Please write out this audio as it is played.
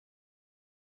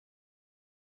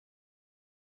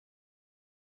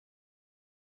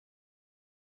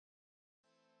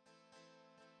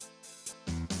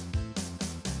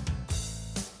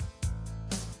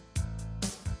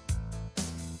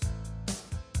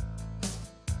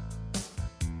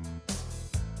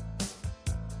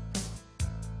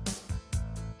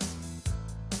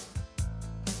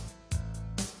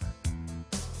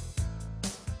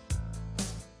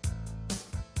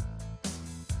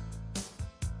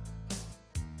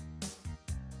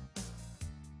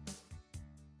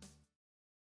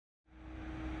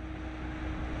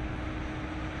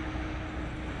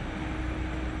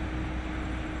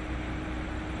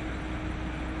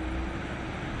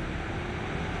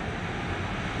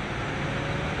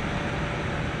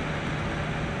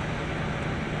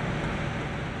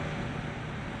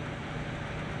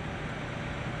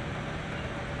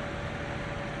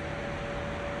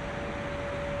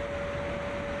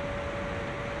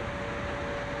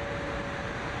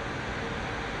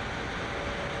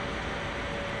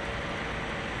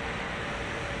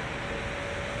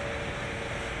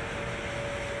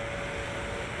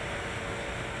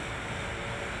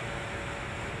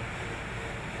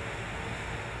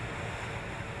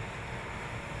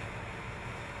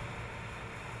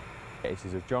This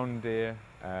is a John Deere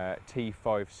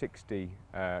T560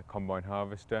 combine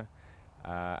harvester,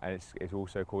 and it's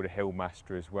also called a hill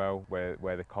master as well,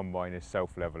 where the combine is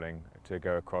self-leveling to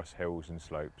go across hills and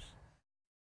slopes.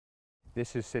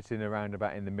 This is sitting around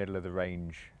about in the middle of the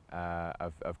range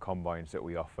of combines that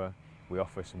we offer. We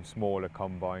offer some smaller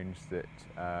combines that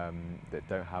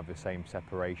don't have the same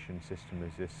separation system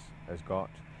as this has got.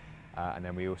 And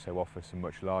then we also offer some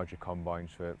much larger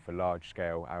combines for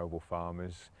large-scale arable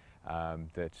farmers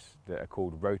that are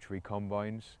called rotary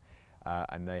combines,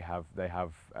 and they have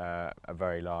a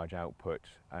very large output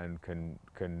and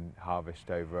can harvest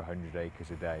over 100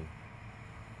 acres a day.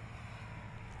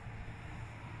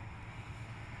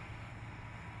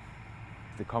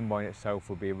 The combine itself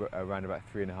will be around about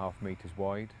 3.5 meters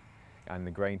wide, and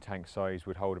the grain tank size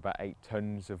would hold about 8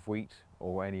 tons of wheat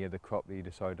or any other crop that you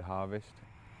decide to harvest.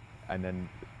 And then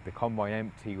the combine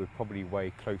empty would probably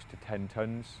weigh close to 10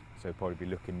 tons, so probably be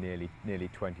looking nearly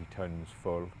 20 tons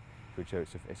full, which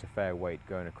it's a fair weight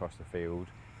going across the field.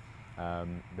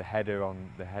 The header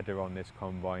on this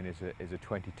combine is a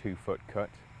 22-foot cut,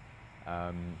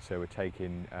 so we're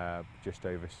taking just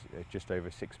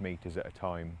over 6 meters at a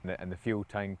time. And the fuel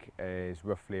tank is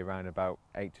roughly around about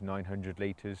 800 to 900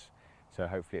 liters, so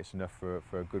hopefully it's enough for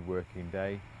a good working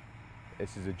day.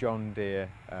 This is a John Deere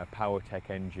PowerTech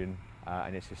engine,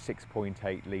 and it's a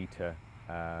 6.8 litre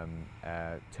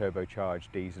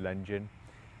turbocharged diesel engine,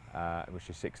 which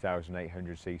is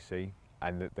 6,800 cc.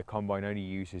 And the combine only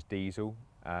uses diesel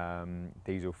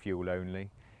fuel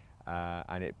only,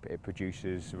 and it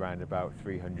produces around about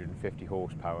 350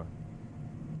 horsepower.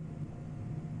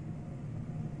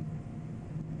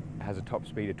 It has a top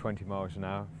speed of 20 miles an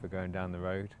hour for going down the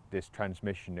road. This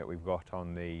transmission that we've got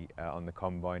on the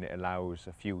combine, it allows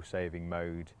a fuel-saving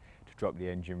mode to drop the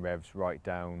engine revs right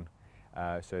down,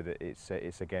 so that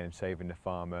it's again saving the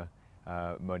farmer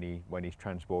money when he's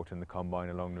transporting the combine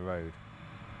along the road.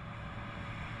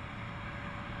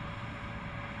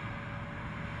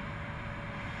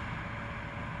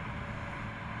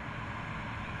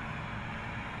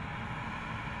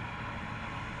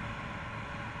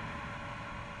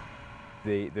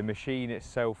 The machine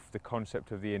itself, the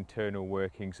concept of the internal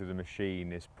workings of the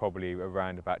machine is probably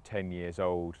around about 10 years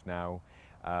old now,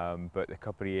 but a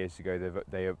couple of years ago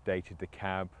they updated the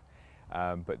cab,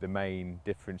 but the main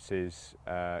differences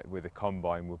with the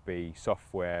combine would be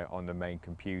software on the main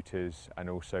computers, and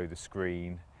also the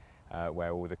screen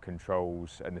where all the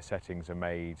controls and the settings are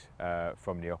made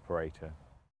from the operator.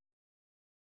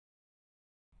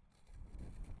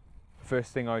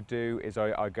 First thing I do is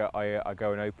I go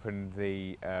and open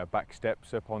the back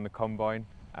steps up on the combine.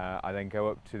 I then go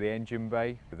up to the engine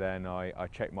bay. Then I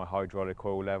check my hydraulic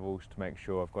oil levels to make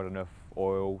sure I've got enough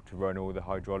oil to run all the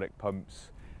hydraulic pumps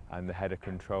and the header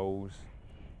controls.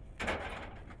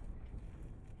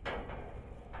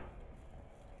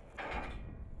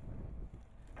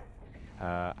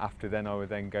 After then I would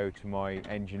then go to my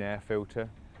engine air filter.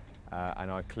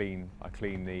 And I clean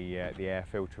the air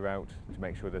filter out to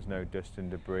make sure there's no dust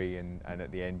and debris, and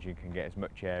that the engine can get as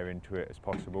much air into it as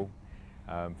possible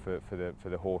for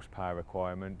the horsepower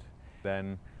requirement.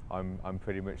 Then I'm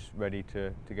pretty much ready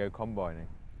to go combining.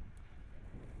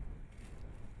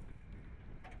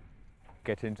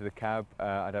 Get into the cab.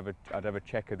 I'd have a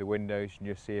check of the windows and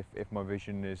just see if my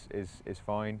vision is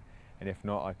fine. And if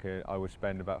not, I would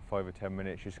spend about 5 or 10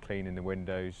 minutes just cleaning the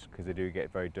windows, because they do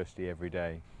get very dusty every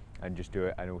day. And just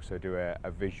also do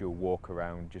a visual walk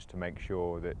around just to make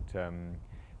sure that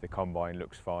the combine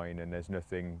looks fine and there's no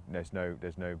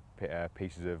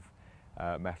pieces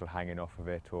of metal hanging off of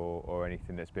it or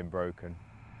anything that's been broken.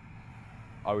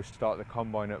 I would start the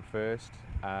combine up first,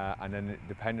 and then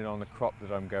depending on the crop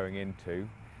that I'm going into,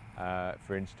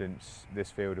 for instance, this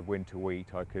field of winter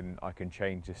wheat, I can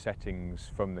change the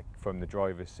settings from the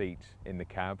driver's seat in the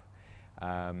cab.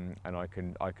 And I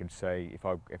can say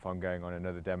if I'm going on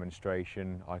another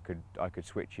demonstration, I could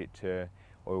switch it to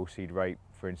oilseed rape,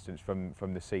 for instance,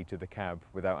 from the seat of the cab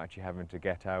without actually having to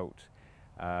get out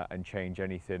and change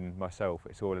anything myself.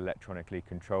 It's all electronically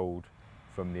controlled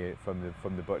from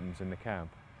the buttons in the cab.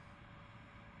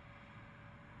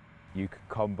 You can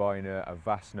combine a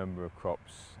vast number of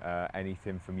crops,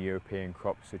 anything from European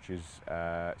crops such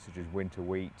as winter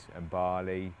wheat and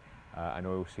barley, and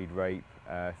oilseed rape,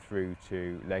 through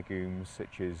to legumes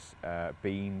such as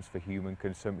beans for human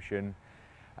consumption,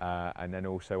 and then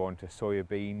also onto soya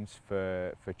beans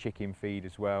for chicken feed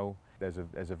as well. There's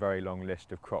a very long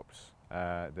list of crops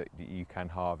that you can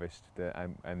harvest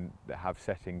and that have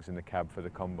settings in the cab for the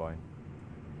combine.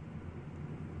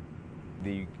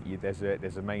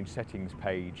 There's a main settings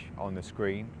page on the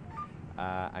screen,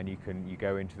 and you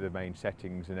go into the main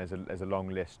settings, and there's a long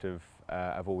list of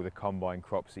all the combine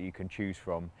crops that you can choose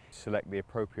from. Select the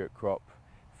appropriate crop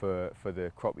for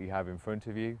the crop you have in front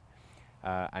of you,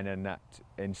 and then that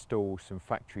installs some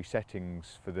factory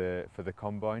settings for the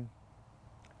combine.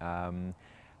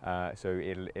 So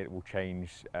it will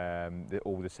change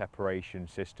all the separation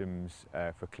systems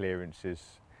for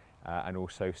clearances, and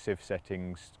also sieve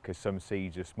settings, because some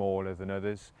seeds are smaller than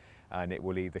others, and it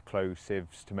will either close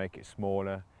sieves to make it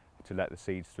smaller to let the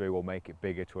seeds through, or make it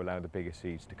bigger to allow the bigger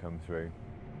seeds to come through.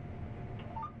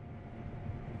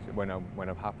 So when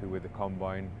I'm happy with the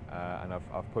combine and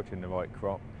I've put in the right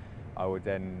crop, I would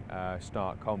then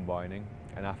start combining,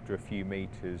 and after a few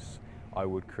meters I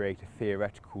would create a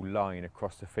theoretical line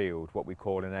across the field, what we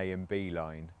call an A and B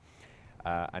line,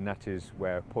 and that is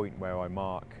a point where I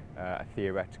mark a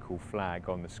theoretical flag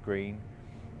on the screen.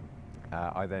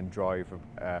 I then drive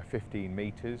 15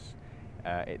 meters.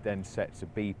 It then sets a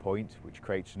B point, which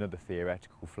creates another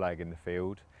theoretical flag in the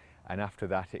field, and after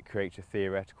that it creates a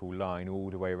theoretical line all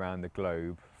the way around the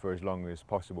globe for as long as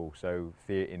possible. So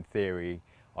in theory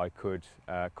I could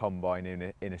combine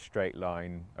in a straight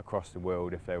line across the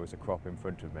world if there was a crop in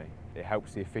front of me. It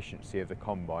helps the efficiency of the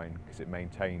combine because it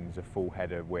maintains a full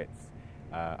header width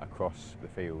across the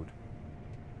field.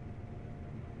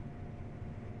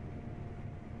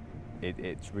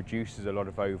 It reduces a lot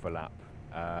of overlap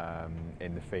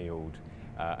in the field.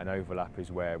 An overlap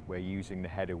is where we're using the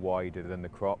header wider than the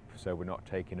crop, so we're not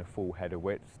taking a full header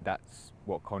width. That's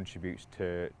what contributes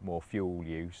to more fuel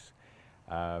use,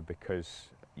 because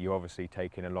you're obviously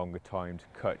taking a longer time to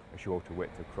cut a shorter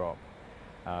width of crop.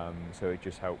 So it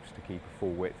just helps to keep a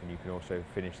full width, and you can also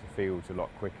finish the fields a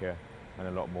lot quicker and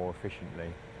a lot more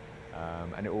efficiently.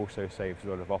 And it also saves a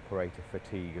lot of operator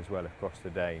fatigue as well across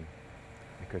the day,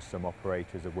 because some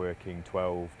operators are working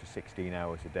 12 to 16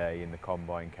 hours a day in the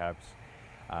combine cabs,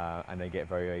 and they get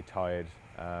very, very tired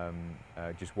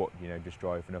just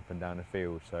driving up and down the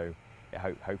field. So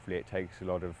hopefully it takes a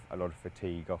lot of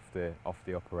fatigue off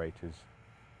the operators.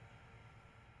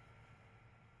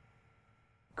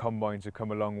 Combines have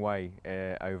come a long way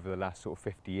over the last sort of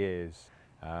 50 years.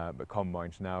 But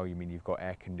combines now, you've got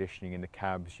air conditioning in the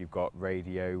cabs, you've got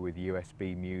radio with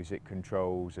USB music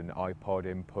controls and iPod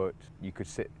input. You could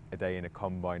sit a day in a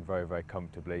combine very, very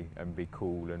comfortably and be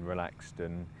cool and relaxed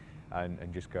and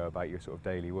just go about your sort of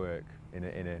daily work in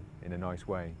a nice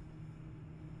way.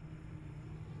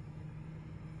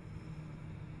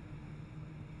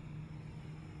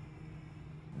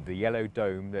 The yellow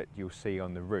dome that you'll see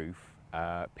on the roof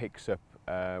picks up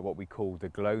what we call the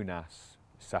GLONASS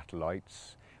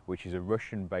satellites, which is a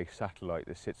Russian-based satellite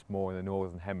that sits more in the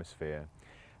northern hemisphere,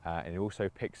 and it also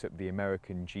picks up the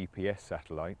American GPS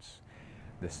satellites.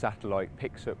 The satellite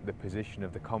picks up the position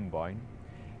of the combine.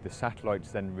 The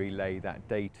satellites then relay that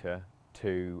data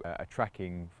to a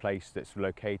tracking place that's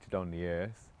located on the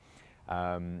Earth.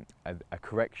 A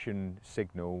correction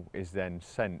signal is then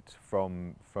sent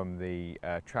from the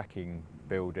tracking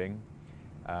building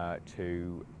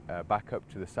to back up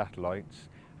to the satellites,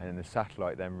 and then the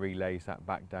satellite then relays that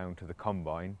back down to the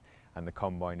combine, and the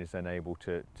combine is then able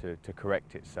to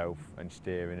correct itself and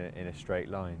steer in a straight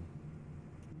line.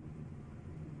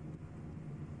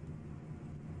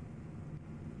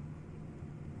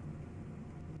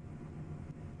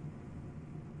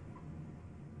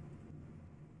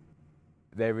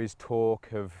 There is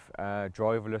talk of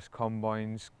driverless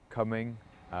combines coming.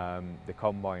 The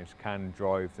combines can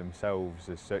drive themselves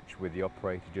as such, with the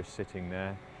operator just sitting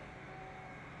there,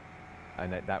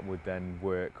 and that would then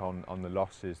work on the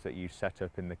losses that you set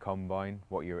up in the combine,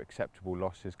 what your acceptable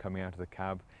losses coming out of the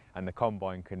cab, and the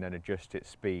combine can then adjust its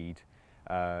speed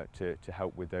to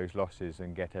help with those losses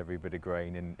and get every bit of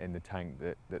grain in the tank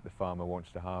that the farmer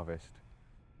wants to harvest.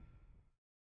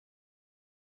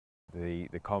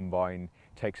 The combine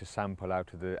takes a sample out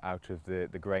of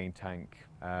the grain tank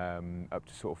up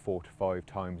to sort of 4 to 5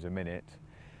 times a minute,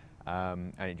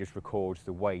 and it just records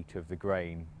the weight of the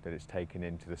grain that it's taken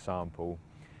into the sample,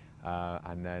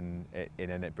 and then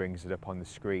it brings it up on the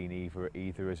screen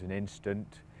either as an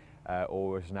instant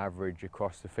or as an average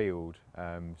across the field.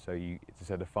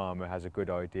 So the farmer has a good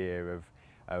idea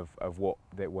of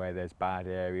where there's bad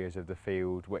areas of the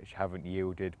field which haven't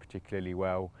yielded particularly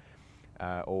well,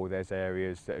 or there's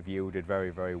areas that have yielded very,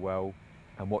 very well.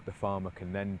 And what the farmer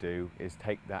can then do is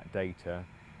take that data,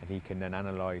 and he can then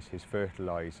analyse his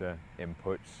fertiliser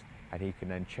inputs, and he can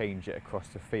then change it across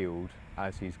the field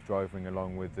as he's driving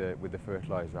along with the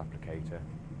fertiliser applicator.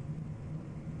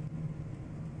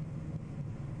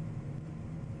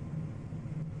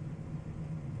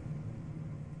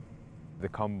 The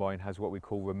combine has what we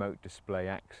call remote display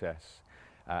access.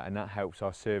 and that helps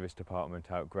our service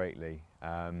department out greatly.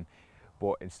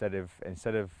 But instead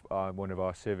of one of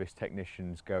our service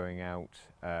technicians going out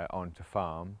onto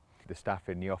farm, the staff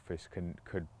in the office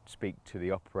could speak to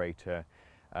the operator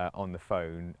on the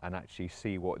phone and actually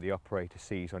see what the operator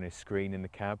sees on his screen in the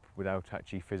cab without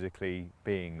actually physically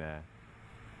being there.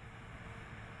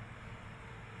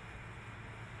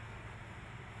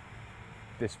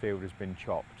 This field has been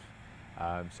chopped,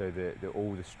 so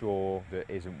all the straw that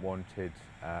isn't wanted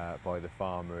by the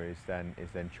farmer is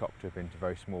then chopped up into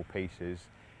very small pieces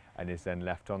and is then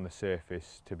left on the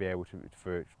surface to be able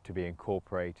to be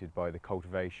incorporated by the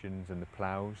cultivations and the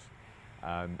ploughs,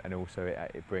 and also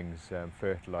it brings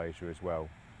fertiliser as well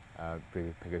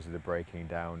because of the breaking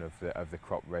down of the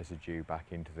crop residue back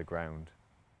into the ground.